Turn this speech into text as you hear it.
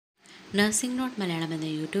Nursing not Malayalam എന്ന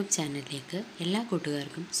YouTube ചാനലിലേക്ക് എല്ലാ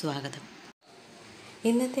കൂട്ടുകാർക്കും സ്വാഗതം.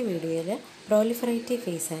 ഇന്നത്തെ വീഡിയോയിൽ proliferative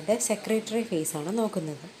face and secretary face ആണ്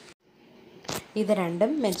നോക്കുന്നത്. ഇത്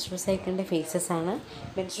രണ്ടും മെൻസ്ട്രൽ സൈക്കിളിൻ്റെ ഫേസസ് ആണ്.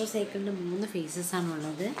 മെൻസ്ട്രൽ സൈക്കിളിൻ്റെ 3 ഫേസസ്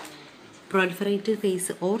ആണുള്ളത്. Proliferative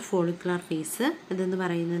face or follicular face ഇതെന്ന്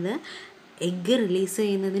പറയുന്നത് എഗ്ഗ് റിലീസ്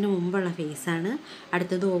ചെയ്യുന്നതിന് മുമ്പുള്ള ഫേസാണ്.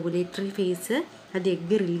 അടുത്തത് ഓവുലേറ്ററി ഫേസ്, അത്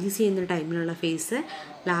എഗ്ഗ് റിലീസ് ചെയ്യുന്ന ടൈമിലുള്ള ഫേസ്.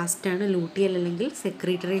 ലാസ്റ്റാണ് ലൂട്ടിയൽ അല്ലെങ്കിൽ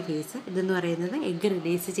സെക്രട്ടറി ഫേസ്. ഇതെന്ന് പറയുന്നത് എഗ്ഗ്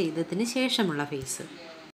റിലീസ് ചെയ്തതിന് ശേഷമുള്ള face.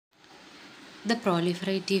 The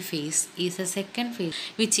proliferative phase is a second phase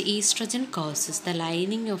which estrogen causes the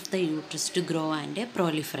lining of the uterus to grow and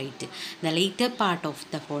proliferate. The later part of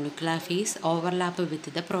the follicular phase overlap with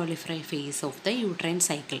the proliferate phase of the uterine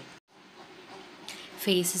cycle.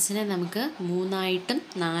 ഫേസസിനെ നമുക്ക് 3ആയിട്ടും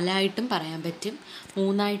 4ആയിട്ടും പറയാൻ പറ്റും.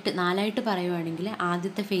 4ആയിട്ട് പറയുവാണെങ്കിൽ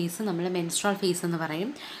ആദ്യത്തെ face നമ്മൾ menstrual face എന്ന് പറയും.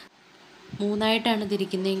 3ആയിട്ടാണ്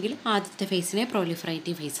തിരിക്കുന്നതെങ്കിൽ ആദ്യത്തെ ഫേസിനെ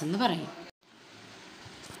proliferative face എന്ന് പറയും.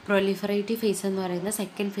 പ്രോലിഫറേറ്റീവ് ഫേസ് എന്ന് പറയുന്നത്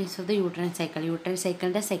second phase of the uterine cycle. Uterine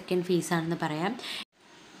സൈക്കിളിൻ്റെ സെക്കൻഡ് ഫേസ് ആണെന്ന് പറയാം.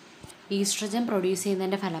 ഈസ്ട്രജൻ പ്രൊഡ്യൂസ്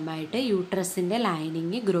ചെയ്യുന്നതിൻ്റെ ഫലമായിട്ട് യൂട്രസിൻ്റെ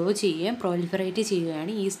ലൈനിങ് ഗ്രോ ചെയ്യുകയും പ്രോലിഫറേറ്റ്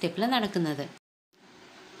ചെയ്യുകയാണ് ഈ സ്റ്റെപ്പിൽ നടക്കുന്നത്.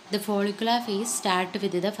 The follicular phase start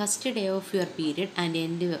with the first day of your period and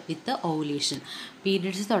end with the ovulation.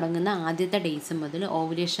 Periods തുടങ്ങുന്ന ആദ്യത്തെ ഡേയ്സ് മുതൽ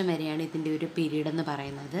ഓവുലേഷൻ വരെയാണ് ഇതിൻ്റെ ഒരു പീരീഡ് എന്ന്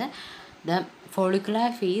പറയുന്നത്. The follicular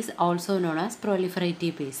phase also known as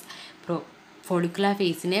proliferative phase. Follicular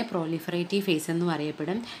ഫേസിനെ proliferative face എന്നും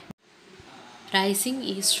അറിയപ്പെടും. Rising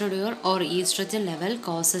estradiol or estrogen level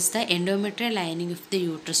causes the endometrial lining of the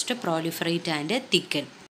uterus to proliferate and thicken.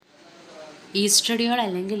 ഈസ്ട്രഡിയോൾ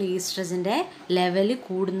അല്ലെങ്കിൽ ഈസ്ട്രജൻ്റെ ലെവൽ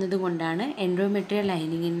കൂടുന്നത് കൊണ്ടാണ് എൻഡോമെട്രിയൽ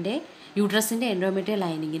ലൈനിങ്ങിൻ്റെ യൂട്രസിൻ്റെ എൻഡോമെട്രിയൽ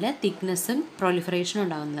ലൈനിങ്ങിൽ തിക്നെസ്സും പ്രോലിഫറേഷനും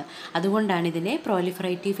ഉണ്ടാകുന്നത്. അതുകൊണ്ടാണ് ഇതിനെ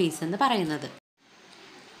proliferative face എന്ന് പറയുന്നത്.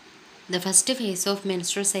 The first phase of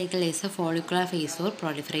menstrual cycle is a follicular phase or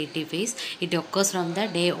proliferative phase. It occurs from the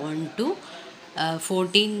day 1 to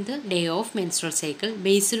 14th day of menstrual cycle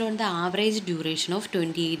based on the average duration of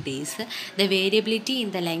 28 days. The variability in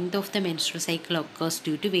the length of the menstrual cycle occurs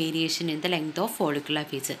due to variation in the length of follicular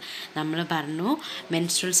phase. നമ്മൾ പറഞ്ഞു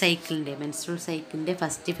menstrual സൈക്കിളിൻ്റെ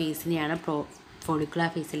first ഫേസിനെയാണ് follicular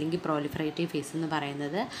face അല്ലെങ്കിൽ proliferative face എന്ന്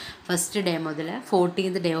പറയുന്നത്. First day മുതൽ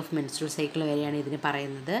 14th day of menstrual cycle വരെയാണ് ഇതിന്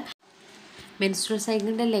പറയുന്നത്. മെൻസ്ട്രൽ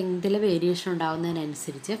സൈക്കിളിൻ്റെ ലെങ്ത്തിൽ വേരിയേഷൻ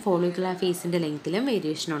ഉണ്ടാകുന്നതിനനുസരിച്ച് ഫോളിക്കുലർ ഫേസിൻ്റെ ലെങ്ത്തിലും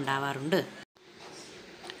വേരിയേഷൻ ഉണ്ടാവാറുണ്ട്.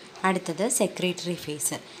 അടുത്തത് secretary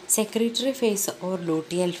face. Secretary face or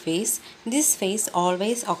luteal face. This face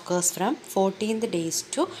always occurs from 14th days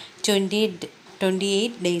to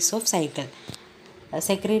 28 days of cycle.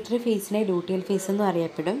 Secretary ഫേസിനെ luteal face എന്നും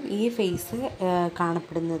അറിയപ്പെടും. ഈ ഫേസ്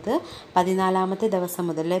കാണപ്പെടുന്നത് 14ാമത്തെ ദിവസം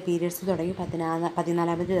മുതൽ, പീരിയഡ്സ് തുടങ്ങി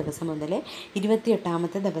 14ാമത്തെ ദിവസം മുതൽ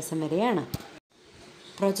 28ാമത്തെ ദിവസം വരെയാണ്.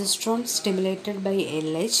 Progesterone stimulated by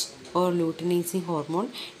LH or luteinizing hormone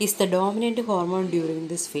is the dominant hormone during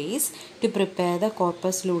this phase to prepare the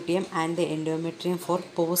corpus luteum and the endometrium for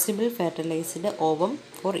possible fertilized ovum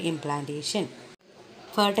for implantation.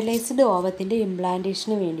 Fertilised ഓവത്തിൻ്റെ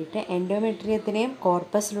ഇംപ്ലാന്റേഷന് വേണ്ടിയിട്ട് എൻഡോമെട്രിയത്തിനെയും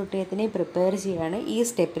corpus ലൂട്ടിയത്തിനെയും prepare ചെയ്യാണ് ഈ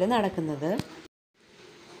സ്റ്റെപ്പിൽ നടക്കുന്നത്.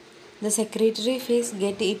 The secretory phase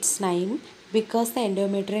get its name because the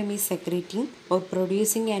endometrium is secreting or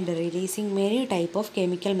producing and releasing many type of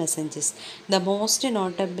chemical messengers. The most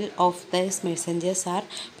notable of these messengers are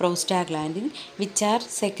prostaglandin, which are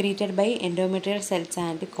secreted by endometrial cells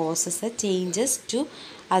and causes changes to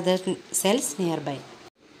other cells nearby.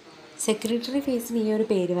 Secretary ഫേസിന് ഈ ഒരു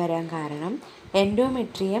പേര് വരാൻ കാരണം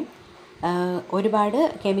endometrium ഒരുപാട്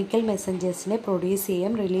chemical മെസ്സഞ്ചേഴ്സിനെ produce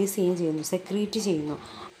ചെയ്യുകയും release ചെയ്യുകയും ചെയ്യുന്നു, secrete ചെയ്യുന്നു.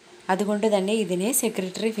 അതുകൊണ്ട് തന്നെ ഇതിനെ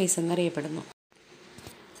സെക്രട്ടറി ഫേസ് എന്നറിയപ്പെടുന്നു.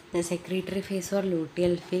 The secretory phase or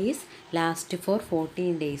luteal phase lasts for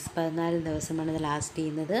 14 days. 14 ദിവസമാണ് ഇത് ലാസ്റ്റ്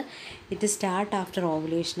ചെയ്യുന്നത്. It start after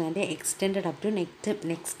ovulation and extended up to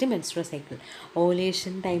next menstrual cycle.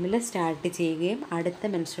 Ovulation ടൈമിൽ സ്റ്റാർട്ട് ചെയ്യുകയും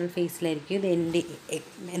അടുത്ത മെൻസ്ട്രൽ ഫേസിലായിരിക്കും ഇത്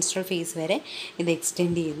മെൻസ്ട്രൽ ഫേസ് വരെ ഇത്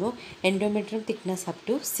എക്സ്റ്റെൻഡ് ചെയ്യുന്നു. Endometrium thickness up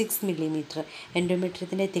to 6 millimeter.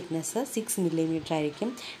 എൻഡോമെട്രിയത്തിൻ്റെ thickness 6 millimeter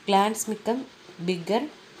ആയിരിക്കും. Glance മിക്കം bigger,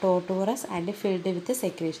 ടോട്ടോറസ് and filled with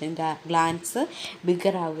secretion. Glance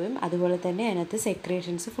bigger ആവുകയും അതുപോലെ തന്നെ അതിനകത്ത്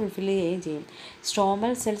സെക്രീഷൻസ് ഫുൾഫിൽ ചെയ്യുകയും ചെയ്യും.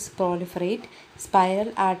 Stromal cells proliferate. Spiral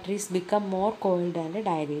arteries become more coiled and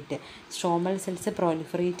dilate. Stromal cells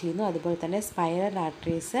proliferate ചെയ്യുന്നു, അതുപോലെ തന്നെ സ്പൈറൽ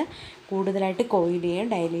ആർട്ടറീസ് കൂടുതലായിട്ട് കോയിൽ ചെയ്യുകയും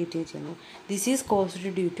ഡയലേറ്റ് ചെയ്യുന്നു. This is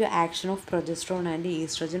caused due to action of progesterone and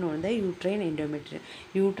oestrogen on the uterine endometrium.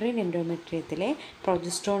 Uterine എൻഡോമെട്രിയത്തിലെ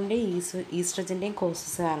പ്രൊജസ്ട്രോണിൻ്റെയും ഈസ്ട്രജൻ്റെയും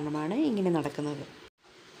causes കാരണമാണ് ഇങ്ങനെ നടക്കുന്നത്.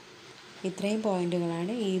 ഇത്രയും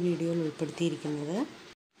പോയിന്റുകളാണ് ഈ വീഡിയോയിൽ ഉൾപ്പെടുത്തിയിരിക്കുന്നത്.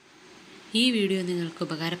 ഈ വീഡിയോ നിങ്ങൾക്ക്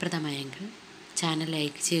ഉപകാരപ്രദമായെങ്കിൽ ചാനൽ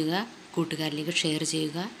ലൈക്ക് ചെയ്യുക, കൂട്ടുകാരിലേക്ക് ഷെയർ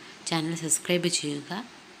ചെയ്യുക. ചാനൽ സബ്സ്ക്രൈബ് ചെയ്യുക.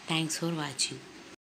 Thanks for watching.